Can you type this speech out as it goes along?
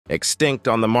Extinct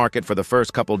on the market for the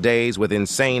first couple days with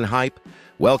insane hype?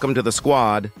 Welcome to the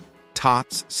squad,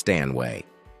 TOTS Stanway.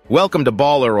 Welcome to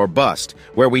Baller or Bust,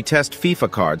 where we test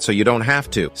FIFA cards so you don't have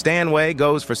to. Stanway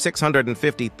goes for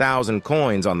 650,000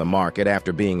 coins on the market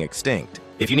after being extinct.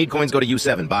 If you need coins, go to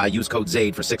U7, use code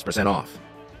ZADE for 6% off.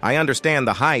 I understand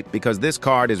the hype because this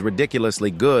card is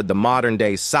ridiculously good, the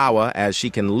modern-day Sawa, as she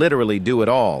can literally do it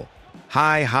all.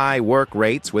 High work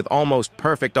rates with almost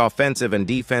perfect offensive and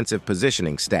defensive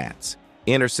positioning stats.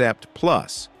 Intercept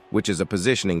plus, which is a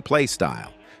positioning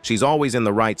playstyle. She's always in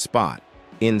the right spot.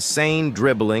 Insane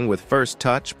dribbling with first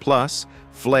touch plus,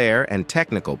 flair and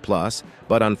technical plus,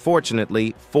 but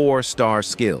unfortunately 4-star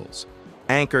skills.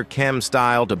 Anchor chem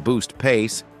style to boost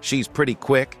pace. She's pretty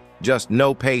quick, just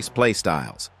no pace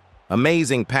playstyles.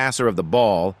 Amazing passer of the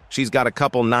ball. She's got a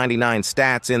couple 99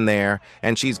 stats in there,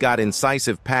 and she's got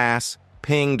incisive pass,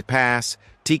 pinged pass,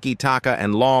 tiki-taka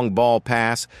and long ball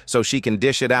pass, so she can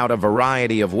dish it out a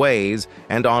variety of ways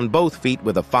and on both feet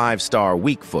with a 5-star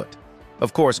weak foot.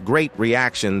 Of course, great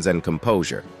reactions and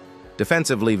composure.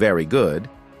 Defensively very good.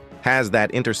 Has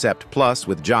that intercept plus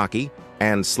with jockey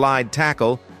and slide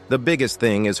tackle. The biggest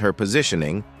thing is her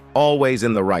positioning, always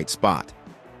in the right spot.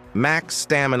 Max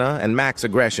stamina and max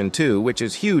aggression too, which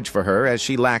is huge for her as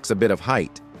she lacks a bit of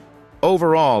height.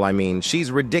 Overall, she's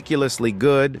ridiculously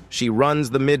good, she runs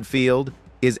the midfield,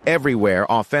 is everywhere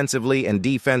offensively and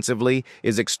defensively,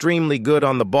 is extremely good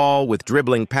on the ball with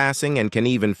dribbling, passing, and can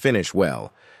even finish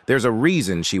well. There's a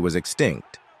reason she was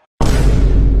extinct.